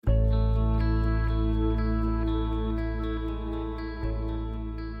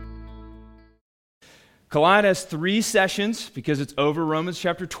Collide has 3 sessions because it's over Romans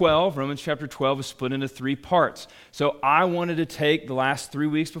chapter 12. Romans chapter 12 is split into 3 parts. So I wanted to take the last 3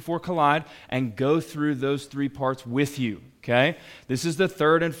 weeks before Collide and go through those 3 parts with you, okay? This is the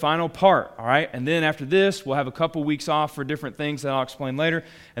 3rd and final part, all right? And then after this, we'll have a couple weeks off for different things that I'll explain later.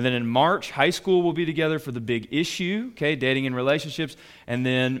 And then in March, high school will be together for the big issue, okay, dating and relationships. And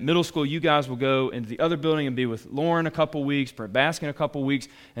then middle school, you guys will go into the other building and be with Lauren a couple weeks, Brett Baskin a couple weeks,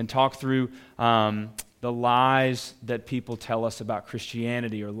 and talk through the lies that people tell us about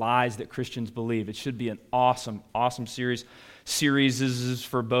Christianity or lies that Christians believe. It should be an awesome, awesome series. Series is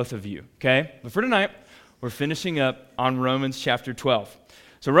for both of you, okay? But for tonight, we're finishing up on Romans chapter 12.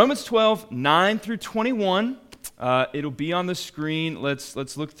 So Romans 12, 9 through 21, it'll be on the screen. Let's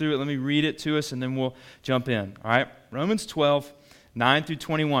look through it. Let me read it to us, and then we'll jump in, all right? Romans 12, 9 through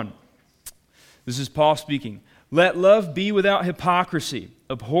 21. This is Paul speaking. Let love be without hypocrisy.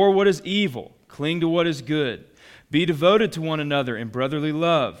 Abhor what is evil. Cling to what is good. Be devoted to one another in brotherly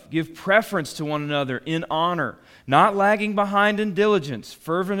love. Give preference to one another in honor, not lagging behind in diligence,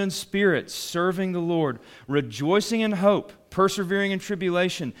 fervent in spirit, serving the Lord, rejoicing in hope, persevering in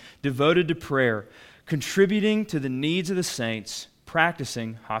tribulation, devoted to prayer, contributing to the needs of the saints,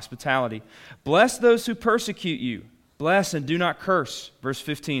 practicing hospitality. Bless those who persecute you. Bless and do not curse. Verse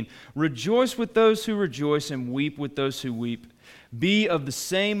 15. Rejoice with those who rejoice and weep with those who weep. Be of the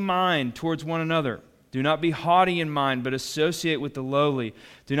same mind towards one another. Do not be haughty in mind, but associate with the lowly.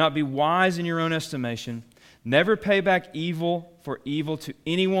 Do not be wise in your own estimation. Never pay back evil for evil to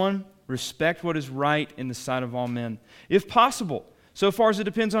anyone. Respect what is right in the sight of all men. If possible, so far as it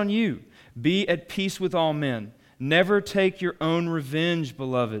depends on you, be at peace with all men. Never take your own revenge,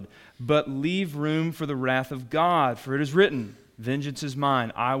 beloved, but leave room for the wrath of God. For it is written, vengeance is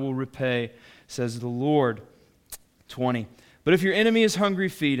mine, I will repay, says the Lord. 20. But if your enemy is hungry,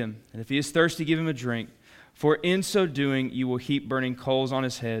 feed him, and if he is thirsty, give him a drink. For in so doing, you will heap burning coals on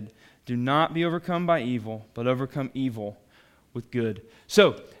his head. Do not be overcome by evil, but overcome evil with good.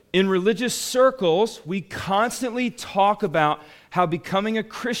 So, in religious circles, we constantly talk about how becoming a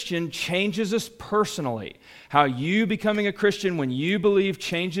Christian changes us personally. How you becoming a Christian when you believe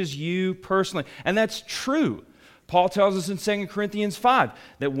changes you personally. And that's true. Paul tells us in 2 Corinthians 5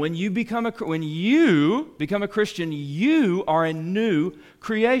 that when you become a Christian, you are a new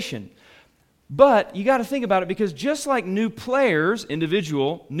creation. But you got to think about it, because just like new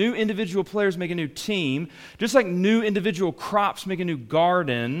individual players make a new team, just like new individual crops make a new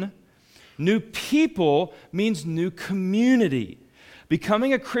garden, new people means new community.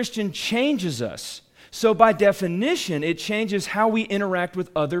 Becoming a Christian changes us. So by definition, it changes how we interact with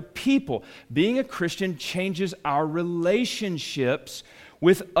other people. Being a Christian changes our relationships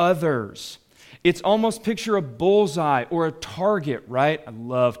with others. It's almost picture a bullseye or a target, right? I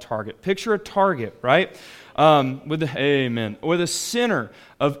love target. Picture a target, right? With the center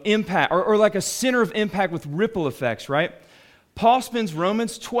of impact, or like a center of impact with ripple effects, right? Paul spends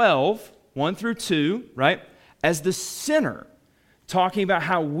Romans 12, 1 through 2, right, as the center, talking about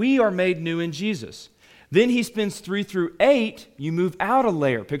how we are made new in Jesus. Then he spends 3 through 8, you move out a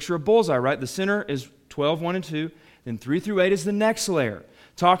layer. Picture a bullseye, right? The center is 12, 1 and 2. Then 3 through 8 is the next layer,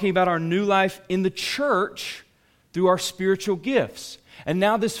 talking about our new life in the church through our spiritual gifts. And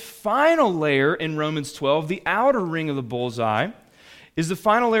now this final layer in Romans 12, the outer ring of the bullseye, is the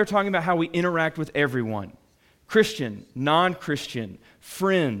final layer talking about how we interact with everyone. Christian, non-Christian,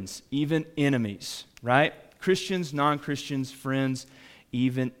 friends, even enemies, right? Christians, non-Christians, friends,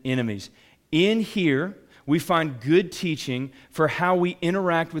 even enemies. In here, we find good teaching for how we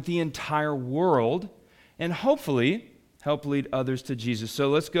interact with the entire world and hopefully help lead others to Jesus. So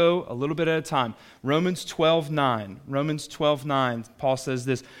let's go a little bit at a time. Romans 12:9, Paul says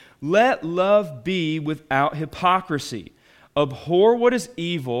this, let love be without hypocrisy. Abhor what is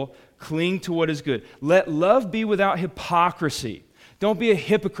evil, cling to what is good. Let love be without hypocrisy. Don't be a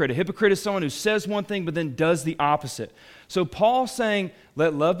hypocrite. A hypocrite is someone who says one thing but then does the opposite. So Paul saying,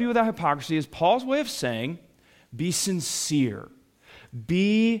 let love be without hypocrisy, is Paul's way of saying, be sincere.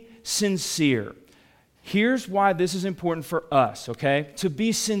 Be sincere. Here's why this is important for us, okay? To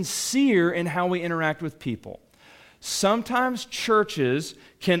be sincere in how we interact with people. Sometimes churches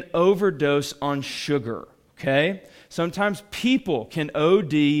can overdose on sugar, okay? Sometimes people can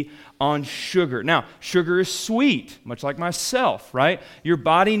OD on sugar. Now, sugar is sweet, much like myself, right? Your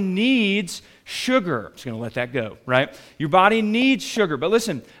body needs sugar. I'm just going to let that go, right? Your body needs sugar. But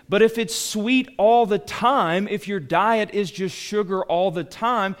listen, but if it's sweet all the time, if your diet is just sugar all the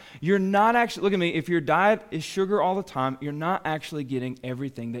time, you're not actually, look at me, if your diet is sugar all the time, you're not actually getting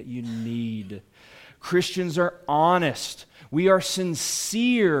everything that you need. Christians are honest. We are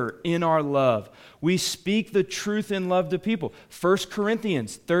sincere in our love. We speak the truth in love to people. 1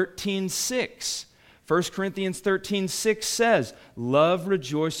 Corinthians 13:6. 1 Corinthians 13:6 says, love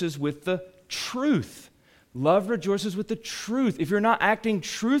rejoices with the truth. Love rejoices with the truth. If you're not acting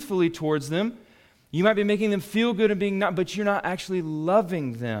truthfully towards them, you might be making them feel good and being not, but you're not actually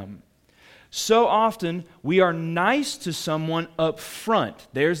loving them. So often, we are nice to someone up front.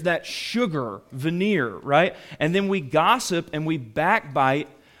 There's that sugar veneer, right? And then we gossip and we backbite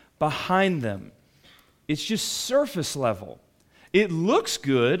behind them. It's just surface level. It looks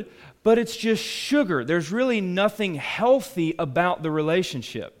good, but it's just sugar. There's really nothing healthy about the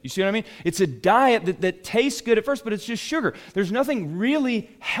relationship. You see what I mean? It's a diet that tastes good at first, but it's just sugar. There's nothing really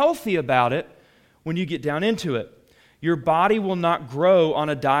healthy about it when you get down into it. Your body will not grow on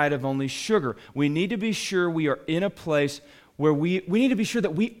a diet of only sugar. We need to be sure we are in a place where we need to be sure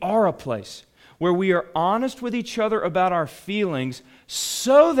that we are a place where we are honest with each other about our feelings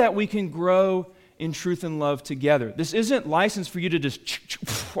so that we can grow in truth and love together. This isn't license for you to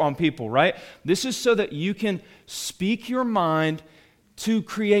just on people, right? This is so that you can speak your mind to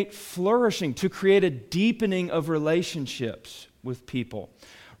create flourishing, to create a deepening of relationships with people.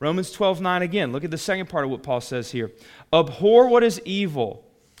 Romans 12:9 again. Look at the second part of what Paul says here. Abhor what is evil,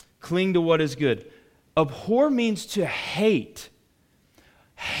 cling to what is good. Abhor means to hate.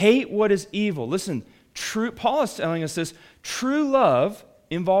 Hate what is evil. Listen, Paul is telling us this. True love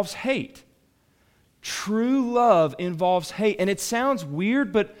involves hate. True love involves hate. And it sounds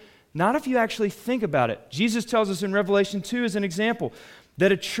weird, but not if you actually think about it. Jesus tells us in Revelation 2 as an example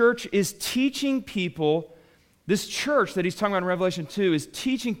that a church is teaching people, this church that he's talking about in Revelation 2 is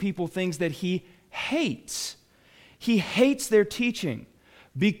teaching people things that he hates. He hates their teaching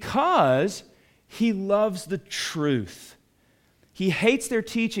because he loves the truth. He hates their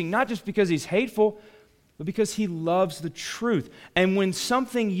teaching not just because he's hateful, but because he loves the truth. And when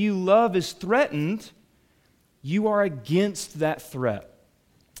something you love is threatened, you are against that threat.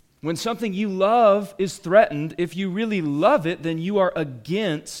 When something you love is threatened, if you really love it, then you are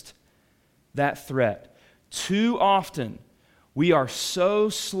against that threat. Too often, we are so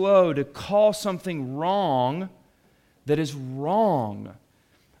slow to call something wrong that is wrong.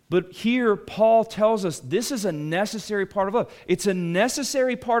 But here, Paul tells us this is a necessary part of love. It's a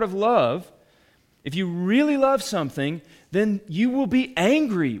necessary part of love. If you really love something, then you will be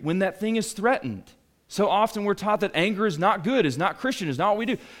angry when that thing is threatened. So often we're taught that anger is not good, is not Christian, is not what we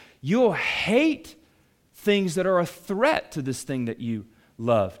do. You'll hate things that are a threat to this thing that you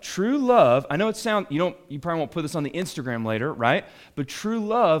love. True love, I know it sounds, you probably won't put this on the Instagram later, right? But true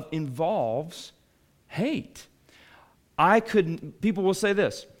love involves hate. People will say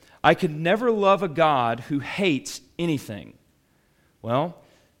this, I could never love a God who hates anything. Well,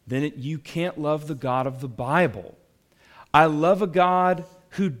 then you can't love the God of the Bible. I love a God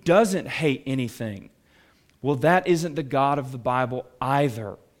who doesn't hate anything. Well, that isn't the God of the Bible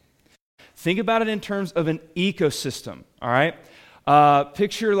either. Think about it in terms of an ecosystem, all right?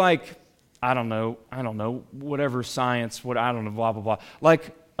 Picture like, I don't know, whatever science, blah, blah, blah.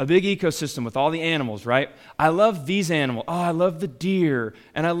 Like a big ecosystem with all the animals, right? I love these animals. Oh, I love the deer,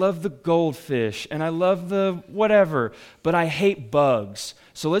 and I love the goldfish, and I love the whatever, but I hate bugs.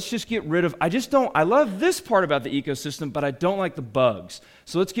 So let's just get rid of, I love this part about the ecosystem, but I don't like the bugs.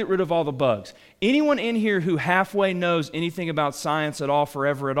 So let's get rid of all the bugs. Anyone in here who halfway knows anything about science at all,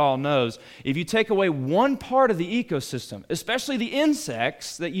 forever at all, knows if you take away one part of the ecosystem, especially the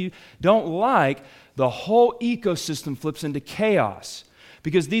insects that you don't like, the whole ecosystem flips into chaos.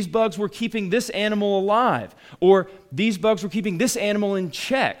 Because these bugs were keeping this animal alive, or these bugs were keeping this animal in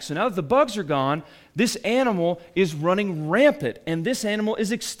check. So now that the bugs are gone, this animal is running rampant, and this animal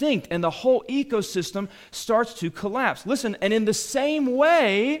is extinct, and the whole ecosystem starts to collapse. Listen, and in the same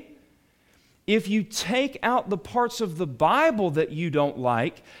way, if you take out the parts of the Bible that you don't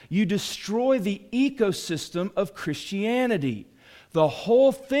like, you destroy the ecosystem of Christianity. The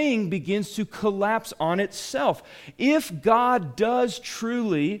whole thing begins to collapse on itself. If God does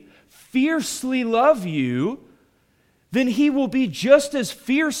truly, fiercely love you, then he will be just as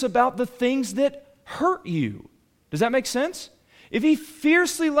fierce about the things that hurt you. Does that make sense? If he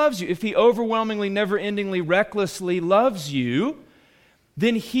fiercely loves you, if he overwhelmingly, never-endingly, recklessly loves you,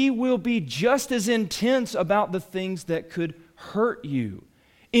 then he will be just as intense about the things that could hurt you.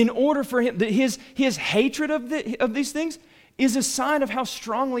 In order for him, his hatred of these things is a sign of how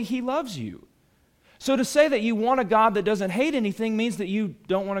strongly he loves you. So to say that you want a God that doesn't hate anything means that you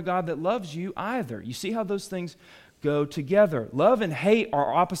don't want a God that loves you either. You see how those things go together. Love and hate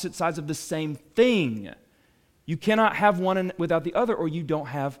are opposite sides of the same thing. You cannot have one without the other, or you don't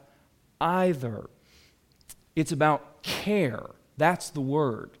have either. It's about care. That's the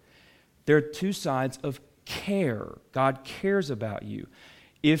word. There are two sides of care. God cares about you.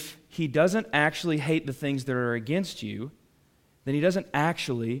 If he doesn't actually hate the things that are against you, then he doesn't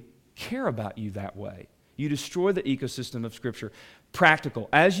actually care about you that way. You destroy the ecosystem of Scripture. Practical.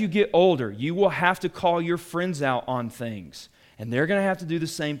 As you get older, you will have to call your friends out on things, and they're going to have to do the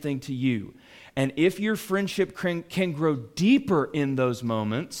same thing to you. And if your friendship can grow deeper in those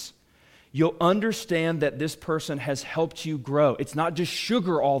moments, you'll understand that this person has helped you grow. It's not just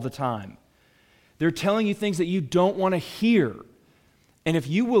sugar all the time. They're telling you things that you don't want to hear. And if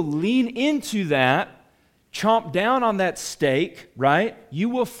you will lean into that, chomp down on that steak, right, you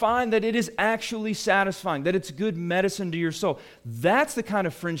will find that it is actually satisfying, that it's good medicine to your soul. That's the kind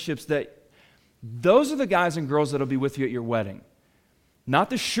of friendships those are the guys and girls that will be with you at your wedding. Not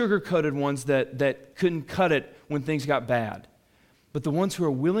the sugar-coated ones that couldn't cut it when things got bad, but the ones who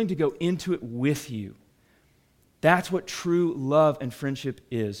are willing to go into it with you. That's what true love and friendship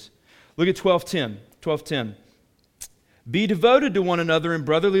is. Look at 12:10. 12:10. Be devoted to one another in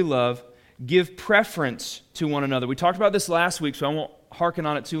brotherly love. Give preference to one another. We talked about this last week, so I won't harken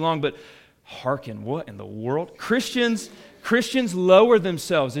on it too long, but harken, what in the world? Christians lower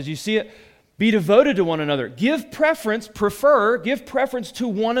themselves. Did you see it? Be devoted to one another. Give preference to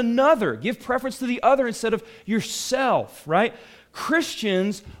one another. Give preference to the other instead of yourself, right?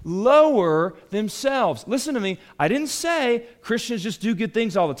 Christians lower themselves. Listen to me. I didn't say Christians just do good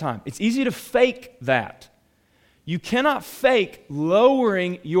things all the time. It's easy to fake that. You cannot fake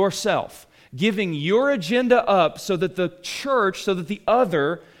lowering yourself, giving your agenda up so that the church, so that the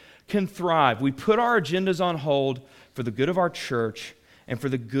other can thrive. We put our agendas on hold for the good of our church and for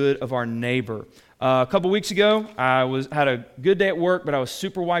the good of our neighbor. A couple weeks ago, I had a good day at work, but I was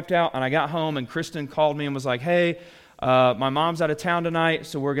super wiped out, and I got home, and Kristen called me and was like, hey, my mom's out of town tonight,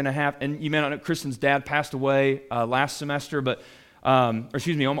 so we're going to have, and you may not know, Kristen's dad passed away last semester,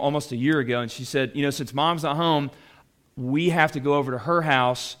 almost a year ago, and she said, since mom's not home, we have to go over to her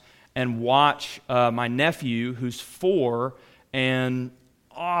house and watch my nephew, who's 4, and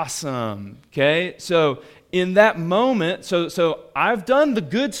awesome, okay? So in that moment, so I've done the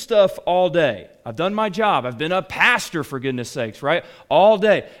good stuff all day. I've done my job. I've been a pastor, for goodness sakes, right? All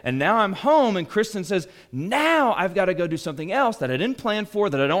day. And now I'm home, and Kristen says, now I've got to go do something else that I didn't plan for,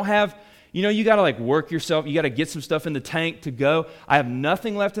 that I don't have. You got to work yourself. You got to get some stuff in the tank to go. I have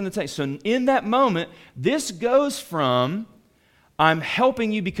nothing left in the tank. So in that moment, this goes from I'm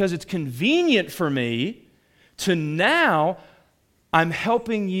helping you because it's convenient for me to now I'm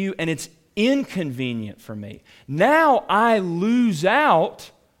helping you and it's inconvenient for me. Now I lose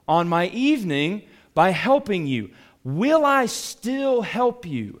out on my evening by helping you. Will I still help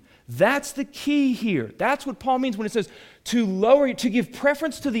you? That's the key here. That's what Paul means when it says to give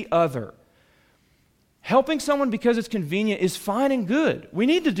preference to the other. Helping someone because it's convenient is fine and good. We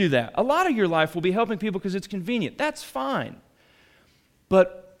need to do that. A lot of your life will be helping people because it's convenient. That's fine.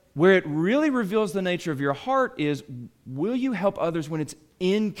 But where it really reveals the nature of your heart is, will you help others when it's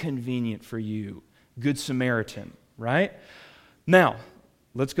inconvenient for you? Good Samaritan, right? Now,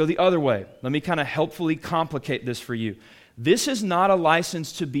 let's go the other way. Let me kind of helpfully complicate this for you. This is not a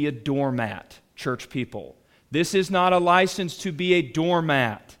license to be a doormat, church people. This is not a license to be a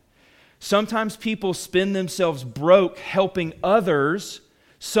doormat. Sometimes people spend themselves broke helping others,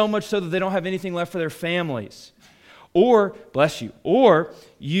 so much so that they don't have anything left for their families. Or, bless you, or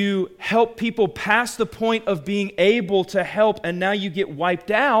you help people past the point of being able to help, and now you get wiped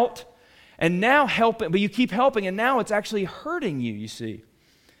out, and now helping, but you keep helping, and now it's actually hurting you, you see.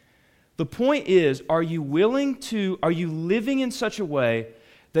 The point is, are you living in such a way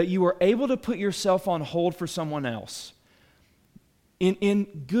that you are able to put yourself on hold for someone else?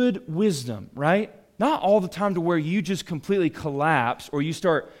 In good wisdom, right? Not all the time to where you just completely collapse or you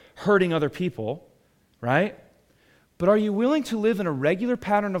start hurting other people, right? But are you willing to live in a regular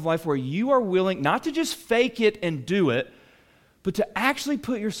pattern of life where you are willing not to just fake it and do it, but to actually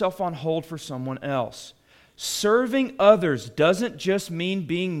put yourself on hold for someone else? Serving others doesn't just mean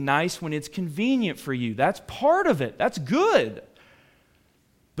being nice when it's convenient for you. That's part of it. That's good.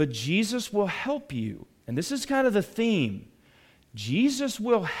 But Jesus will help you. And this is kind of the theme. Jesus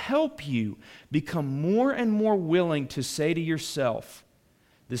will help you become more and more willing to say to yourself,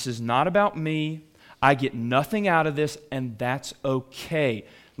 this is not about me. I get nothing out of this, and that's okay.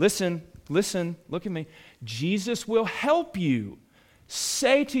 Listen, look at me. Jesus will help you.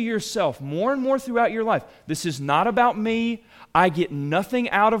 Say to yourself more and more throughout your life, this is not about me. I get nothing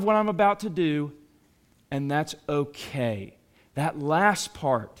out of what I'm about to do, and that's okay. That last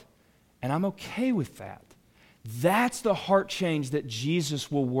part, and I'm okay with that. That's the heart change that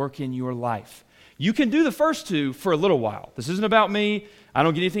Jesus will work in your life. You can do the first two for a little while. This isn't about me. I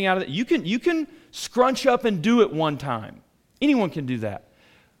don't get anything out of it. You can scrunch up and do it one time. Anyone can do that.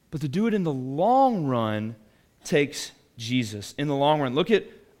 But to do it in the long run takes Jesus. In the long run. Look at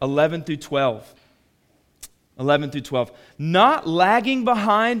 11 through 12. 11 through 12. Not lagging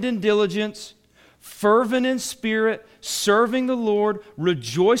behind in diligence, fervent in spirit, serving the Lord,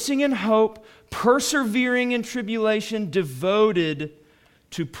 rejoicing in hope, persevering in tribulation, devoted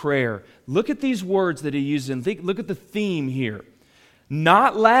to prayer. Look at these words that he uses and look at the theme here.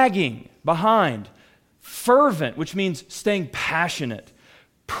 Not lagging behind, fervent, which means staying passionate,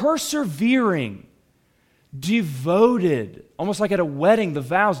 persevering, devoted, almost like at a wedding, the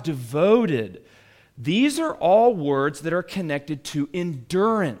vows, devoted. These are all words that are connected to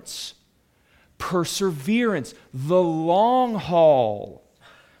endurance, perseverance, the long haul,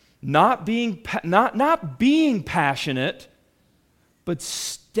 not being passionate, but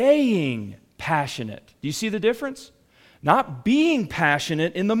staying passionate. Do you see the difference? Not being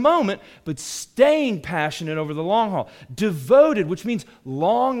passionate in the moment, but staying passionate over the long haul. Devoted, which means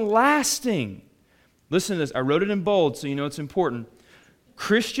long-lasting. Listen to this. I wrote it in bold so you know it's important.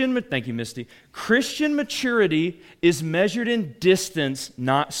 Thank you, Misty. Christian maturity is measured in distance,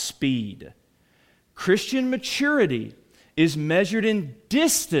 not speed. Christian maturity is measured in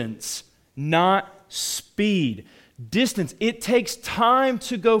distance, not speed. Distance. It takes time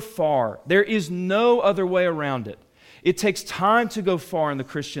to go far. There is no other way around it. It takes time to go far in the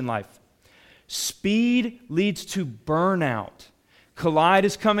Christian life. Speed leads to burnout. Collide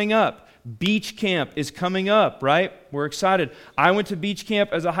is coming up. Beach camp is coming up, right? We're excited. I went to beach camp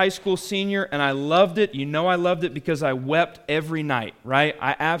as a high school senior, and I loved it. You know I loved it because I wept every night, right?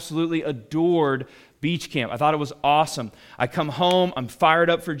 I absolutely adored beach camp. I thought it was awesome. I come home, I'm fired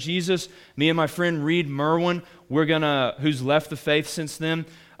up for Jesus. Me and my friend Reed Merwin, who's left the faith since then,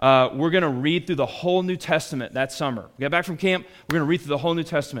 we're going to read through the whole New Testament that summer. We got back from camp, we're going to read through the whole New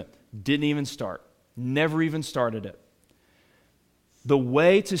Testament. Didn't even start. Never even started it. The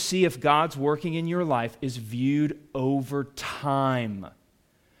way to see if God's working in your life is viewed over time.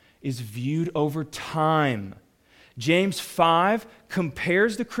 James 5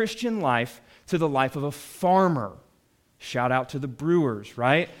 compares the Christian life to the life of a farmer. Shout out to the brewers,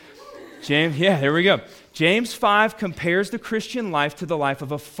 right? There we go. James 5 compares the Christian life to the life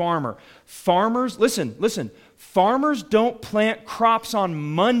of a farmer. Farmers, listen, farmers don't plant crops on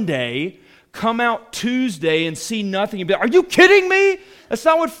Monday, come out Tuesday and see nothing and be like, are you kidding me? That's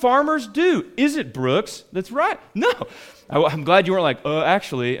not what farmers do. Is it, Brooks? That's right. No. I'm glad you weren't like,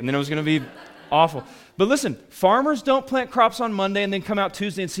 actually, and then it was going to be awful. But listen, farmers don't plant crops on Monday and then come out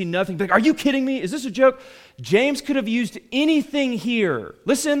Tuesday and see nothing. Be like, are you kidding me? Is this a joke? James could have used anything here.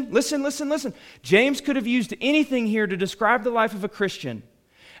 Listen. James could have used anything here to describe the life of a Christian.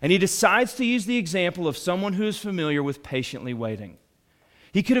 And he decides to use the example of someone who is familiar with patiently waiting.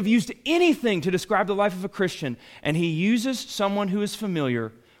 He could have used anything to describe the life of a Christian, and he uses someone who is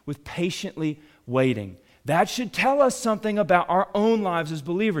familiar with patiently waiting. That should tell us something about our own lives as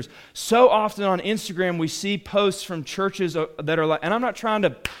believers. So often on Instagram, we see posts from churches that are like, and I'm not trying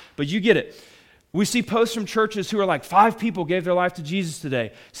to, but you get it. We see posts from churches who are like, 5 people gave their life to Jesus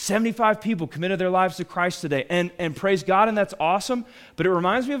today. 75 people committed their lives to Christ today. And praise God, and that's awesome. But it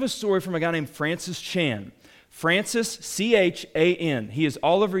reminds me of a story from a guy named Francis Chan. Francis, C-H-A-N. He is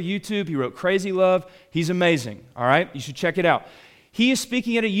all over YouTube. He wrote Crazy Love. He's amazing, all right? You should check it out. He is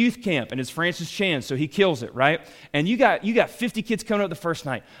speaking at a youth camp, and it's Francis Chan, so he kills it, right? And you got 50 kids coming up the first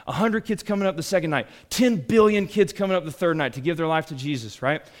night, 100 kids coming up the second night, 10 billion kids coming up the third night to give their life to Jesus,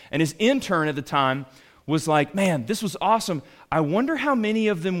 right? And his intern at the time was like, man, this was awesome. I wonder how many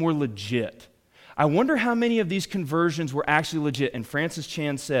of them were legit. I wonder how many of these conversions were actually legit. And Francis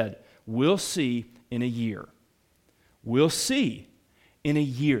Chan said, we'll see in a year. We'll see in a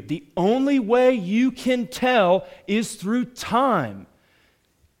year. The only way you can tell is through time.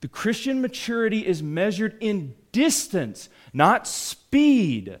 The Christian maturity is measured in distance, not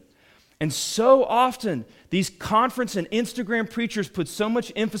speed. And so often, these conference and Instagram preachers put so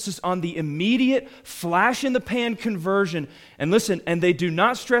much emphasis on the immediate flash-in-the-pan conversion. And listen, and they do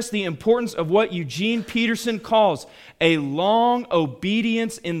not stress the importance of what Eugene Peterson calls a long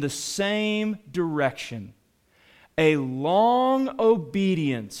obedience in the same direction. A long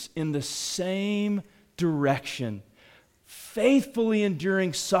obedience in the same direction. Faithfully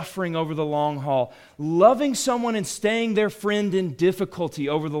enduring suffering over the long haul. Loving someone and staying their friend in difficulty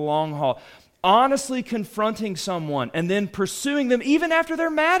over the long haul. Honestly confronting someone and then pursuing them even after they're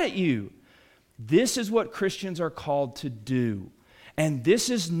mad at you. This is what Christians are called to do. And this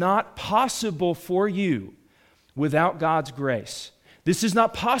is not possible for you without God's grace. This is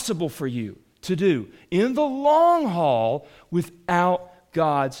not possible for you to do in the long haul without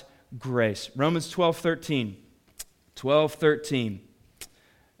God's grace. Romans 12:13. 12:13.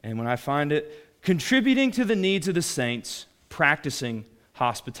 And when I find it, contributing to the needs of the saints, practicing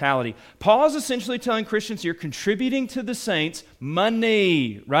hospitality. Paul is essentially telling Christians here, contributing to the saints,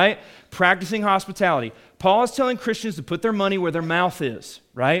 money, right? Practicing hospitality. Paul is telling Christians to put their money where their mouth is,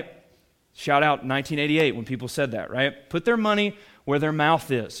 right? Shout out 1988 when people said that, right? Put their money where their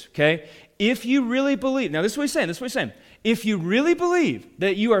mouth is, okay? If you really believe, now this is what he's saying, if you really believe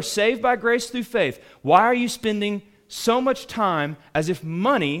that you are saved by grace through faith, why are you spending so much time as if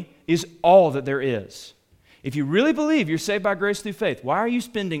money is all that there is? If you really believe you're saved by grace through faith, why are you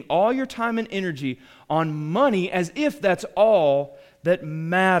spending all your time and energy on money as if that's all that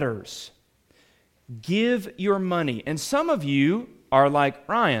matters? Give your money. And some of you are like,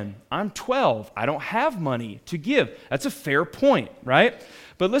 Ryan, I'm 12. I don't have money to give. That's a fair point, right?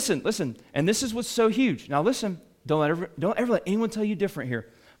 But listen, and this is what's so huge. Now listen, don't ever let anyone tell you different here.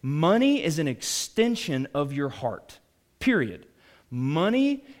 Money is an extension of your heart, period.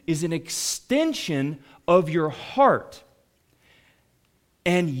 Money is an extension of your heart.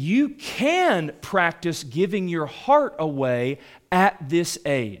 And you can practice giving your heart away at this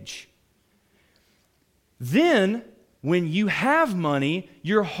age. Then, when you have money,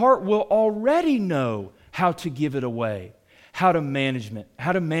 your heart will already know how to give it away, how to manage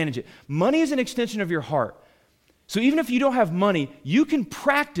it. Money is an extension of your heart. So even if you don't have money, you can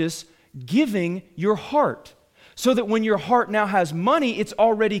practice giving your heart, so that when your heart now has money, it's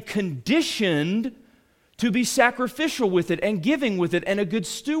already conditioned to be sacrificial with it and giving with it and a good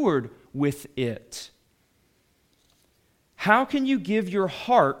steward with it. How can you give your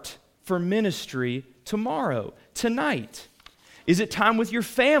heart for ministry tomorrow, tonight? Is it time with your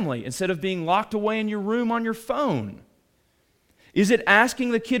family instead of being locked away in your room on your phone? Is it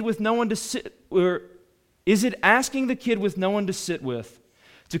asking the kid with no one to sit with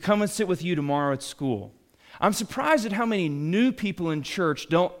to come and sit with you tomorrow at school? I'm surprised at how many new people in church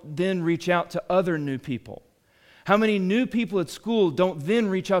don't then reach out to other new people. How many new people at school don't then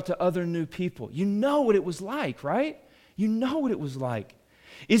reach out to other new people. You know what it was like, right? You know what it was like.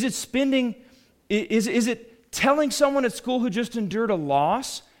 Is it telling someone at school who just endured a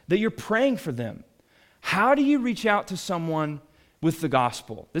loss that you're praying for them? How do you reach out to someone with the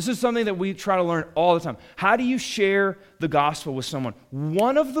gospel? This is something that we try to learn all the time. How do you share the gospel with someone?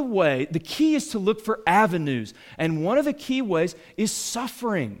 The key is to look for avenues. And one of the key ways is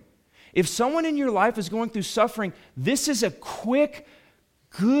suffering. If someone in your life is going through suffering, this is a quick,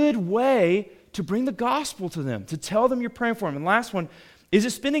 good way to bring the gospel to them, to tell them you're praying for them. And last one, is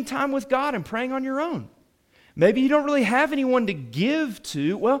it spending time with God and praying on your own? Maybe you don't really have anyone to give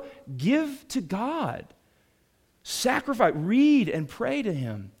to. Well, give to God. Sacrifice, read and pray to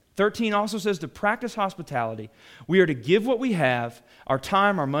Him. 13 also says to practice hospitality. We are to give what we have, our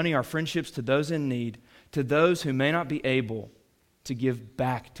time, our money, our friendships to those in need, to those who may not be able to give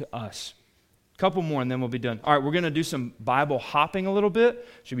back to us. A couple more and then we'll be done. All right, we're going to do some Bible hopping a little bit.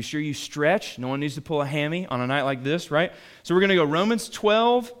 So be sure you stretch. No one needs to pull a hammy on a night like this, right? So we're going to go Romans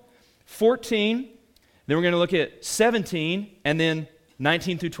 12, 14. Then we're going to look at 17 and then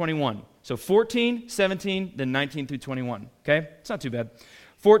 19 through 21. So 14, 17, then 19 through 21, okay? It's not too bad.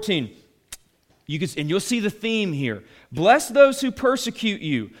 14, and you'll see the theme here. Bless those who persecute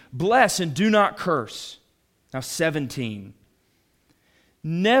you. Bless and do not curse. Now 17,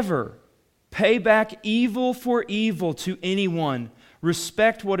 never pay back evil for evil to anyone.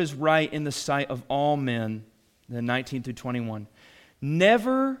 Respect what is right in the sight of all men. Then 19 through 21.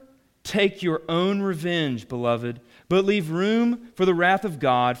 Never take your own revenge, beloved, but leave room for the wrath of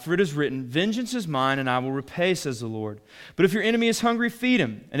God, for it is written, vengeance is mine, and I will repay, says the Lord. But if your enemy is hungry, feed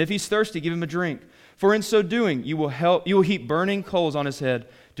him, and if he's thirsty, give him a drink. For in so doing, you will heap burning coals on his head.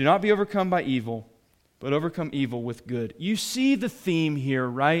 Do not be overcome by evil, but overcome evil with good. You see the theme here,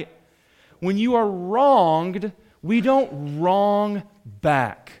 right? When you are wronged, we don't wrong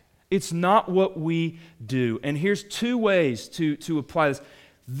back. It's not what we do. And here's two ways to apply this.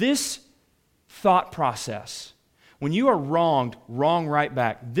 This thought process, when you are wronged, wrong right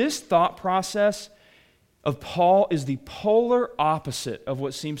back. This thought process of Paul is the polar opposite of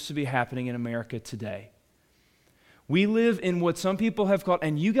what seems to be happening in America today. We live in what some people have called,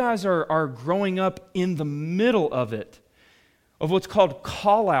 and you guys are growing up in the middle of it, of what's called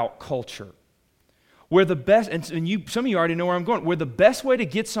call-out culture. Where the best, and some of you already know where I'm going, where the best way to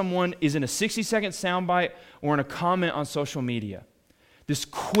get someone is in a 60-second soundbite or in a comment on social media. This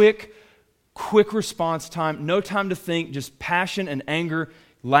quick response time, no time to think, just passion and anger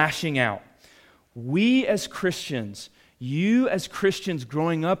lashing out. We as Christians, you as Christians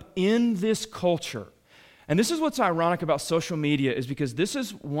growing up in this culture, and this is what's ironic about social media, is because this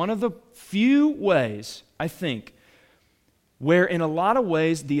is one of the few ways, I think, where in a lot of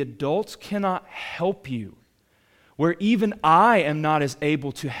ways the adults cannot help you, where even I am not as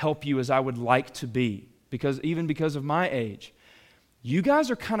able to help you as I would like to be, because of my age. You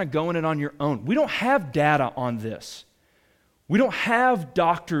guys are kind of going it on your own. We don't have data on this. We don't have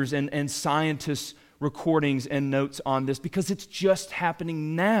doctors and scientists' recordings and notes on this because it's just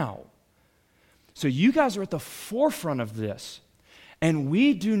happening now. So you guys are at the forefront of this. And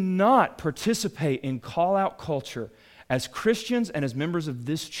we do not participate in call-out culture as Christians and as members of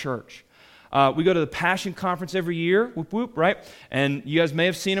this church. We go to the Passion Conference every year, whoop, whoop, right? And you guys may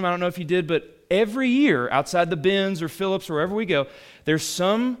have seen them. I don't know if you did, but every year, outside the Benz or Phillips or wherever we go, there's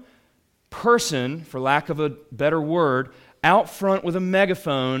some person, for lack of a better word, out front with a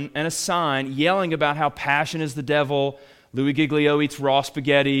megaphone and a sign yelling about how passion is the devil, Louis Giglio eats raw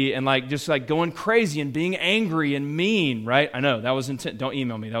spaghetti, and just going crazy and being angry and mean, right? I know, that was intense. Don't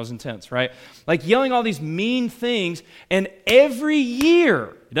email me, that was intense, right? Yelling all these mean things, and every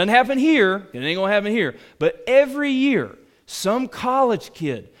year, it doesn't happen here, it ain't gonna happen here, but every year, some college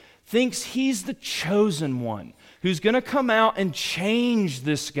kid thinks he's the chosen one who's gonna come out and change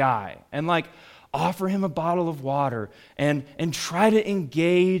this guy, and offer him a bottle of water and try to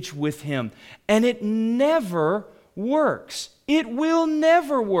engage with him. And it never works. It will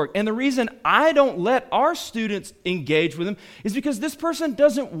never work. And the reason I don't let our students engage with him is because this person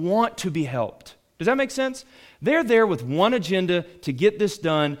doesn't want to be helped. Does that make sense? They're there with one agenda to get this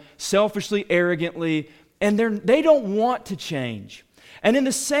done, selfishly, arrogantly, and they don't want to change. And in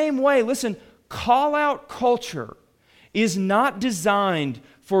the same way, listen, call-out culture is not designed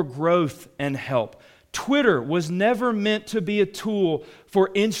for growth and help. Twitter was never meant to be a tool for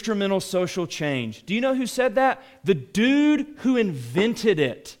instrumental social change. Do you know who said that? The dude who invented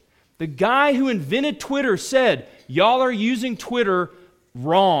it. The guy who invented Twitter said, y'all are using Twitter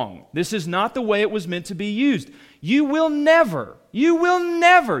wrong. This is not the way it was meant to be used. You will never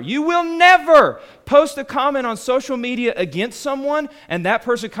post a comment on social media against someone and that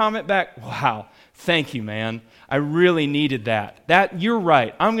person comment back, wow, thank you, man. I really needed that. You're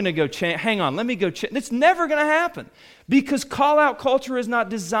right. I'm going to go change. Hang on, let me go change. It's never going to happen because call-out culture is not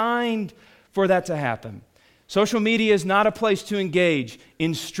designed for that to happen. Social media is not a place to engage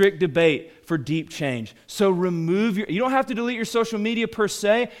in strict debate for deep change. So you don't have to delete your social media per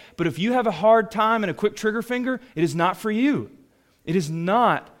se, but if you have a hard time and a quick trigger finger, it is not for you. It is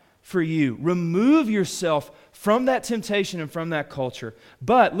not for you. Remove yourself from that temptation and from that culture.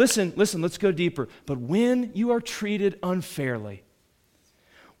 But listen, let's go deeper. But when you are treated unfairly,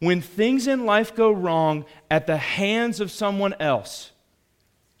 when things in life go wrong at the hands of someone else,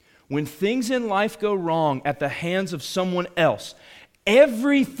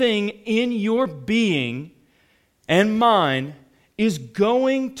 everything in your being and mine is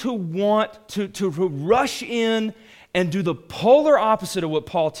going to want to rush in and do the polar opposite of what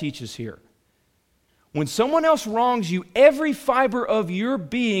Paul teaches here. When someone else wrongs you, every fiber of your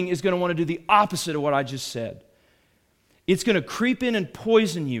being is going to want to do the opposite of what I just said. It's going to creep in and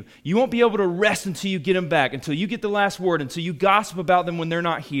poison you. You won't be able to rest until you get them back, until you get the last word, until you gossip about them when they're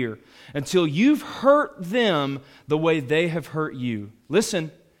not here, until you've hurt them the way they have hurt you.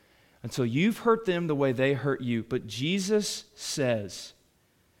 Listen, until you've hurt them the way they hurt you. But Jesus says,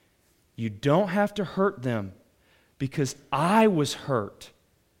 you don't have to hurt them because I was hurt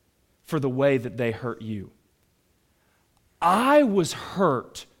for the way that they hurt you. I was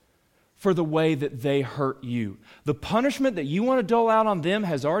hurt for the way that they hurt you. The punishment that you want to dole out on them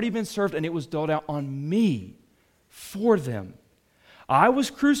has already been served, and it was doled out on me for them. I was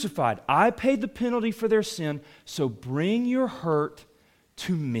crucified. I paid the penalty for their sin, so bring your hurt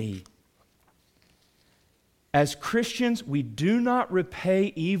to me. As Christians, we do not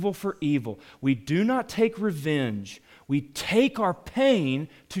repay evil for evil. We do not take revenge. We take our pain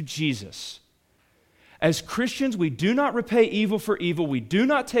to Jesus. As Christians, we do not repay evil for evil. We do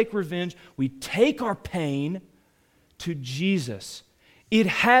not take revenge. We take our pain to Jesus. It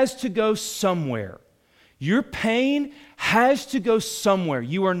has to go somewhere. Your pain has to go somewhere.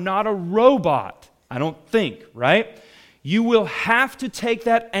 You are not a robot, I don't think, right? You will have to take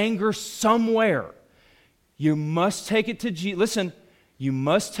that anger somewhere. You must take it to Jesus. Listen, you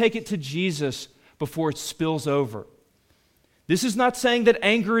must take it to Jesus before it spills over. This is not saying that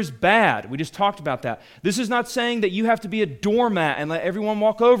anger is bad. We just talked about that. This is not saying that you have to be a doormat and let everyone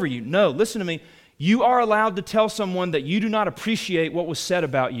walk over you. No, listen to me. You are allowed to tell someone that you do not appreciate what was said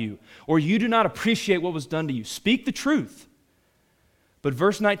about you, or you do not appreciate what was done to you. Speak the truth. But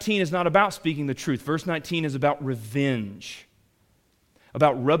verse 19 is not about speaking the truth. Verse 19 is about revenge,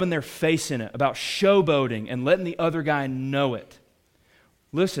 about rubbing their face in it, about showboating and letting the other guy know it.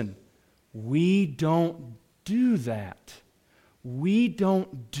 Listen, we don't do that. We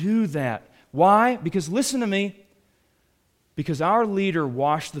don't do that. Why? Because listen to me, because our leader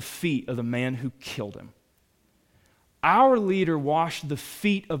washed the feet of the man who killed him. Our leader washed the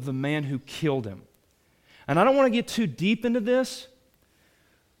feet of the man who killed him. And I don't want to get too deep into this,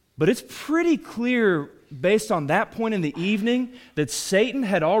 but it's pretty clear based on that point in the evening that Satan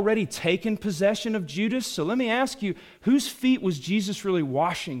had already taken possession of Judas. So let me ask you, whose feet was Jesus really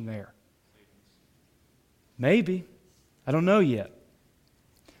washing there? Maybe. I don't know yet.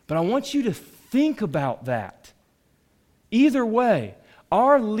 But I want you to think about that. Either way,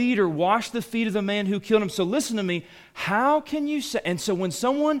 our leader washed the feet of the man who killed him. So listen to me. How can you say, and so when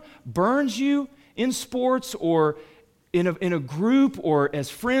someone burns you in sports or in a group or as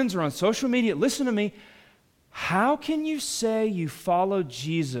friends or on social media, listen to me. How can you say you follow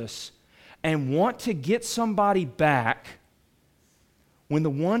Jesus and want to get somebody back when the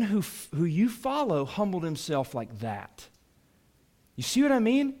one who you follow humbled himself like that? You see what I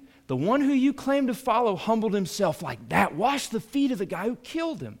mean? The one who you claim to follow humbled himself like that, washed the feet of the guy who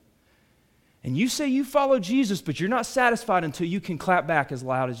killed him. And you say you follow Jesus, but you're not satisfied until you can clap back as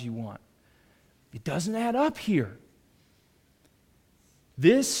loud as you want. It doesn't add up here.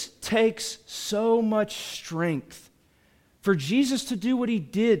 This takes so much strength. For Jesus to do what he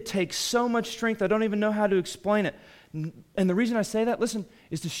did takes so much strength, I don't even know how to explain it. And the reason I say that, listen,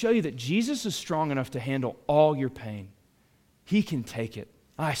 is to show you that Jesus is strong enough to handle all your pain. He can take it.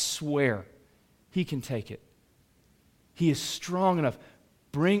 I swear, he can take it. He is strong enough.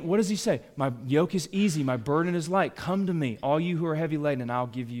 What does he say? My yoke is easy, my burden is light. Come to me, all you who are heavy laden, and I'll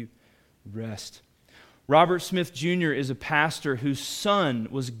give you rest. Robert Smith Jr. is a pastor whose son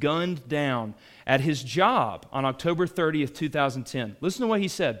was gunned down at his job on October 30th, 2010. Listen to what he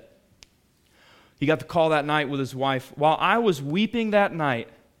said. He got the call that night with his wife. While I was weeping that night,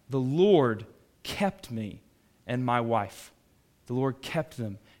 the Lord kept me and my wife. The Lord kept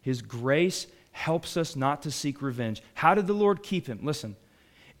them. His grace helps us not to seek revenge. How did the Lord keep him? Listen,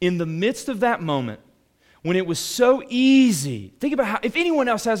 in the midst of that moment, when it was so easy, think about how, if anyone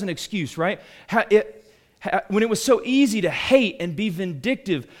else has an excuse, right? When it was so easy to hate and be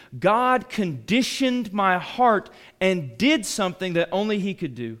vindictive, God conditioned my heart and did something that only he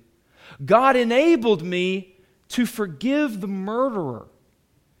could do. God enabled me to forgive the murderer,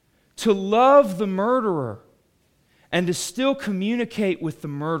 to love the murderer, and to still communicate with the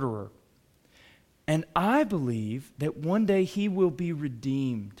murderer. And I believe that one day he will be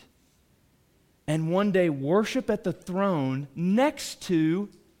redeemed and one day worship at the throne next to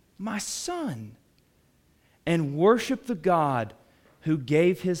my son and worship the God who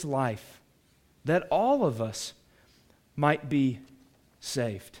gave his life that all of us might be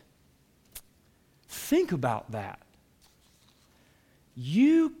saved. Think about that.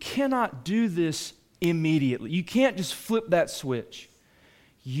 You cannot do this immediately. You can't just flip that switch.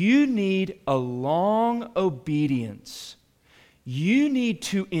 You need a long obedience. You need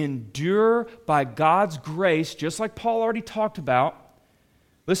to endure by God's grace, just like Paul already talked about.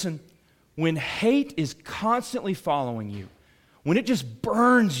 Listen, when hate is constantly following you, when it just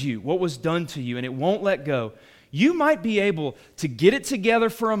burns you what was done to you and it won't let go, you might be able to get it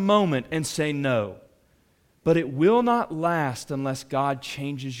together for a moment and say no, but it will not last unless God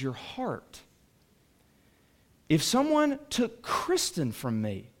changes your heart. If someone took Kristen from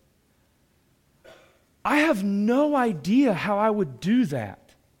me, I have no idea how I would do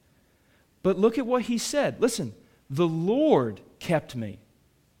that. But look at what he said. Listen, the Lord kept me.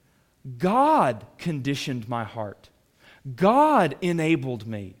 God conditioned my heart. God enabled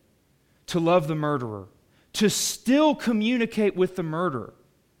me to love the murderer, to still communicate with the murderer.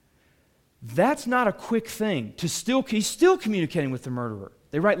 That's not a quick thing. He's still communicating with the murderer.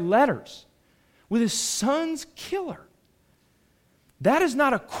 They write letters with his son's killer. That is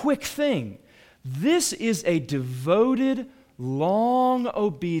not a quick thing. This is a devoted, long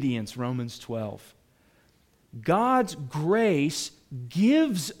obedience, Romans 12. God's grace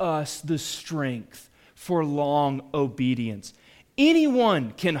gives us the strength for long obedience.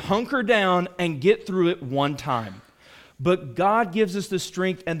 Anyone can hunker down and get through it one time. But God gives us the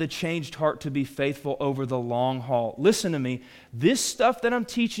strength and the changed heart to be faithful over the long haul. Listen to me. This stuff that I'm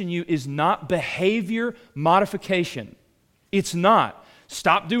teaching you is not behavior modification. It's not.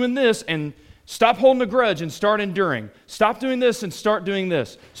 Stop doing this and stop holding a grudge and start enduring. Stop doing this and start doing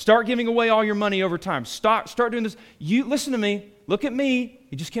this. Start giving away all your money over time. Start doing this. You listen to me. Look at me.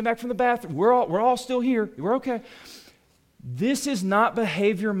 You just came back from the bathroom. We're all still here. We're okay. This is not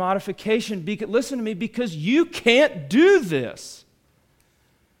behavior modification. Listen to me, because you can't do this.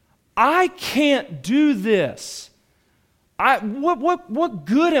 I can't do this. What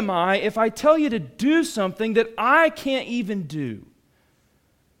good am I if I tell you to do something that I can't even do?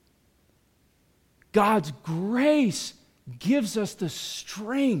 God's grace gives us the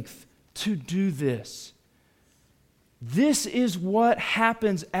strength to do this. This is what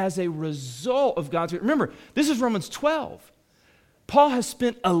happens as a result of God's grace. Remember, this is Romans 12. Paul has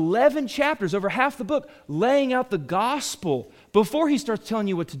spent 11 chapters, over half the book, laying out the gospel before he starts telling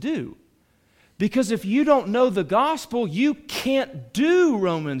you what to do. Because if you don't know the gospel, you can't do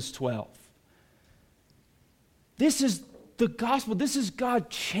Romans 12. This is the gospel. This is God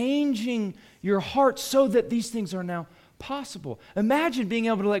changing your heart so that these things are now possible. Imagine being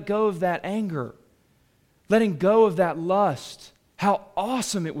able to let go of that anger, letting go of that lust. How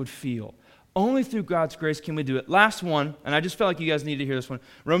awesome it would feel. Only through God's grace can we do it. Last one, and I just felt like you guys need to hear this one.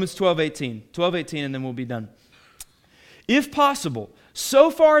 Romans 12:18. 12:18, and then we'll be done. If possible,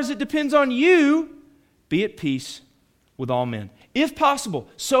 so far as it depends on you, be at peace with all men. If possible,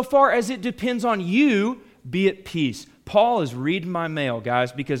 so far as it depends on you, be at peace. Paul is reading my mail,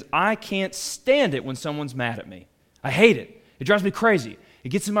 guys, because I can't stand it when someone's mad at me. I hate it. It drives me crazy. It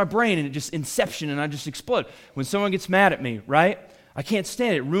gets in my brain and it just inception and I just explode. When someone gets mad at me, right? I can't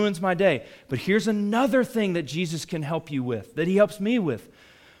stand it. It ruins my day. But here's another thing that Jesus can help you with, that he helps me with.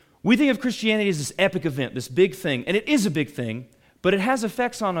 We think of Christianity as this epic event, this big thing, and it is a big thing, but it has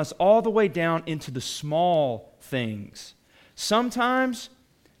effects on us all the way down into the small things. Sometimes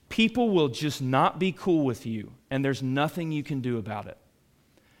people will just not be cool with you, and there's nothing you can do about it.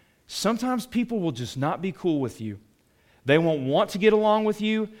 Sometimes people will just not be cool with you. They won't want to get along with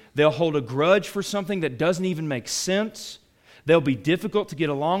you. They'll hold a grudge for something that doesn't even make sense. They'll be difficult to get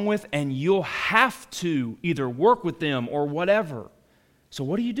along with, and you'll have to either work with them or whatever. So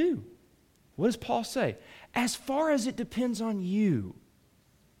what do? What does Paul say? As far as it depends on you.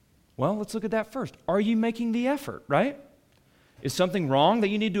 Well, let's look at that first. Are you making the effort, right? Is something wrong that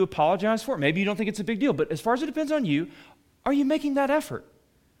you need to apologize for? Maybe you don't think it's a big deal, but as far as it depends on you, are you making that effort?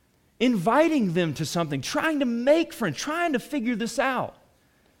 Inviting them to something, trying to make friends, trying to figure this out.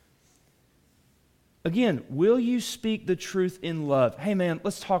 Again, will you speak the truth in love? Hey man,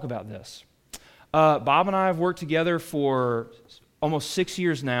 let's talk about this. Bob and I have worked together for almost 6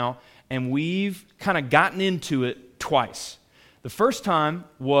 years now, and we've kind of gotten into it twice. The first time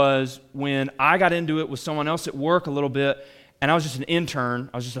was when I got into it with someone else at work a little bit, and I was just an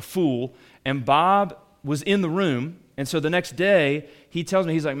intern, I was just a fool, and Bob was in the room, and so the next day, he tells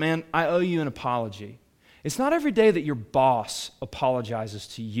me, he's like, man, I owe you an apology. It's not every day that your boss apologizes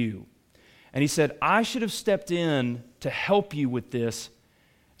to you. And he said, I should have stepped in to help you with this,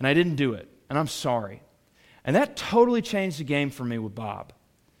 and I didn't do it, and I'm sorry. And that totally changed the game for me with Bob.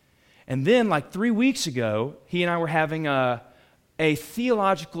 And then, like 3 weeks ago, he and I were having a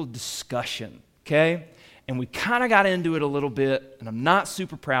theological discussion, okay? And we kind of got into it a little bit, and I'm not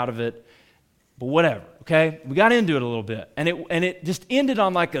super proud of it, but whatever, okay? We got into it a little bit, and it just ended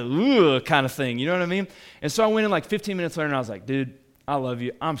on like a ugh kind of thing, you know what I mean? And so I went in like 15 minutes later, and I was like, dude, I love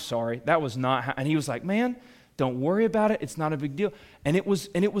you. I'm sorry. That was not how, and he was like, man, don't worry about it. It's not a big deal. And it was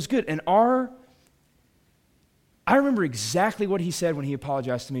good. And I remember exactly what he said when he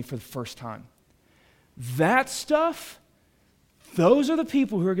apologized to me for the first time. That stuff, those are the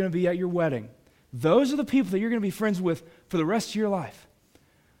people who are going to be at your wedding. Those are the people that you're going to be friends with for the rest of your life.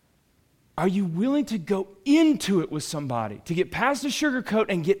 Are you willing to go into it with somebody, to get past the sugarcoat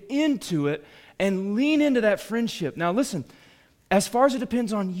and get into it and lean into that friendship? Now listen, as far as it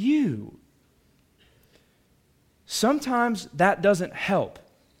depends on you, sometimes that doesn't help.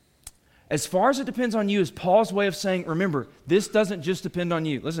 As far as it depends on you is Paul's way of saying, remember, this doesn't just depend on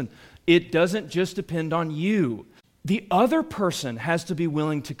you. Listen, it doesn't just depend on you. The other person has to be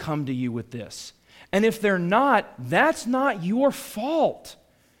willing to come to you with this. And if they're not, that's not your fault.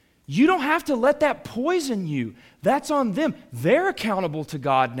 You don't have to let that poison you. That's on them. They're accountable to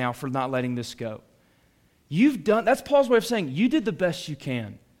God now for not letting this go. That's Paul's way of saying, you did the best you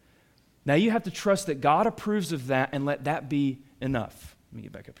can. Now you have to trust that God approves of that and let that be enough. Let me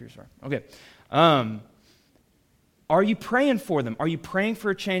get back up here, sorry. Okay. Are you praying for them? Are you praying for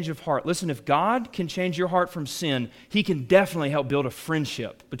a change of heart? Listen, if God can change your heart from sin, he can definitely help build a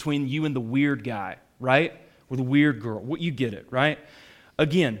friendship between you and the weird guy, right? Or the weird girl. You get it, right?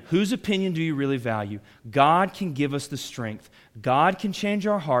 Again, whose opinion do you really value? God can give us the strength. God can change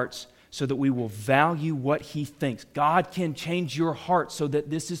our hearts so that we will value what he thinks. God can change your heart so that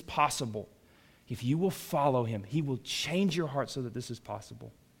this is possible. If you will follow him, he will change your heart so that this is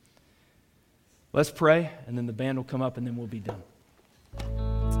possible. Let's pray, and then the band will come up, and then we'll be done.